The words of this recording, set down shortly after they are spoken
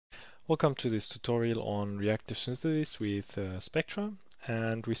Welcome to this tutorial on reactive synthesis with Spectra,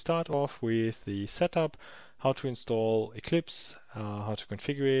 and we start off with the setup, how to install Eclipse, how to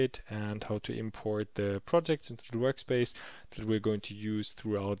configure it, and how to import the projects into the workspace that we're going to use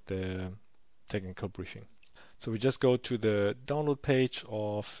throughout the technical briefing. So we just go to the download page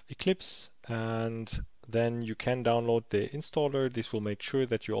of Eclipse, and then you can download the installer. This will make sure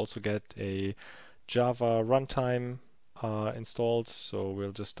that you also get a Java runtime installed. So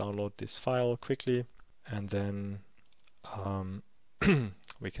we'll just download this file quickly, and then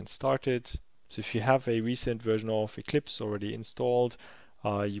we can start it. So if you have a recent version of Eclipse already installed,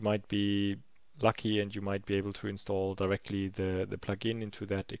 you might be lucky and you might be able to install directly the plugin into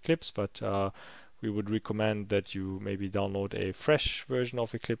that Eclipse, but we would recommend that you maybe download a fresh version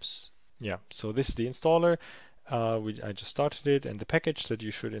of Eclipse. Yeah, so this is the installer. I just started it, and the package that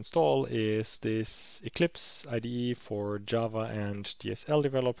you should install is this Eclipse IDE for Java and DSL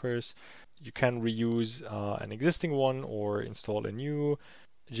developers. You can reuse an existing one or install a new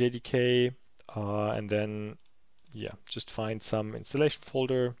JDK, and then just find some installation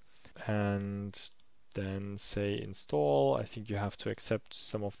folder and then say install. I think you have to accept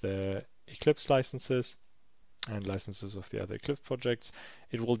some of the Eclipse licenses and licenses of the other Eclipse projects.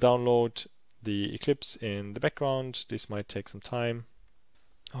 It will download the Eclipse in the background. This might take some time.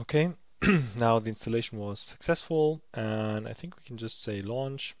 Okay, now the installation was successful, and I think we can just say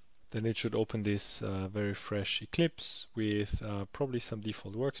launch. Then it should open this very fresh Eclipse with probably some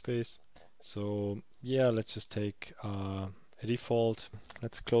default workspace. So yeah, let's just take a default.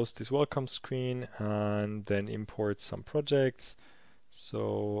 Let's close this welcome screen and then import some projects.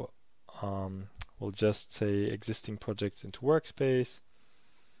 So we'll just say existing projects into workspace,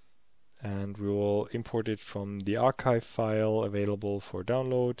 and we will import it from the archive file available for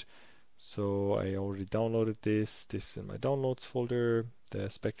download. So I already downloaded this in my downloads folder,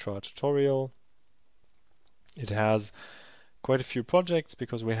 the Spectra tutorial. It has quite a few projects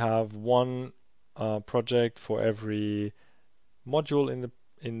because we have one project for every module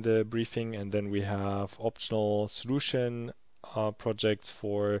in the briefing, and then we have optional solution projects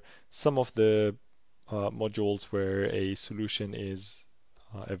for some of the modules where a solution is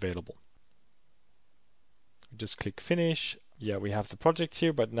available. Just click finish. Yeah, we have the projects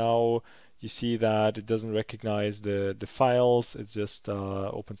here, but now you see that it doesn't recognize the files. It just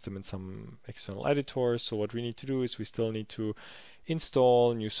opens them in some external editor. So what we need to do is we still need to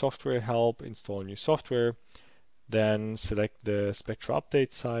install new software help, install new software, then select the Spectra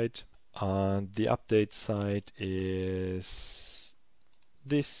update site. The update site is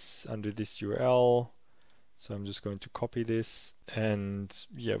this under this URL. So I'm just going to copy this, and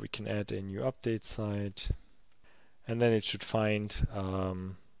yeah, we can add a new update site. And then it should find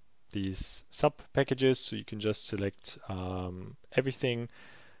these sub packages, so you can just select everything.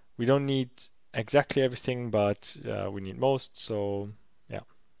 We don't need exactly everything, but we need most, so yeah.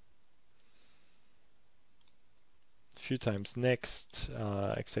 A few times next,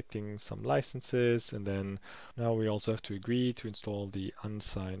 accepting some licenses, and then now we also have to agree to install the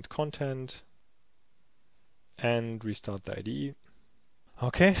unsigned content and restart the IDE.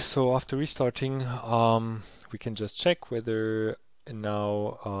 Okay, so after restarting, we can just check whether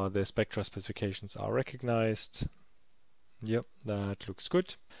now the Spectra specifications are recognized. Yep, that looks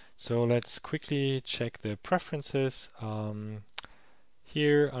good. So let's quickly check the preferences.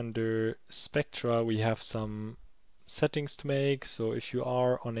 Here under Spectra we have some settings to make. So if you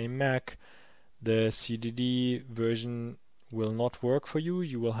are on a Mac, the CDD version will not work for you.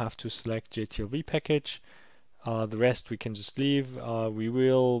 You will have to select JTLV package. The rest we can just leave. We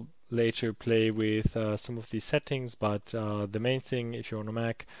will later play with some of these settings, but the main thing, if you're on a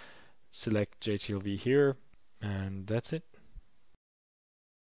Mac, select JTLV here, and that's it.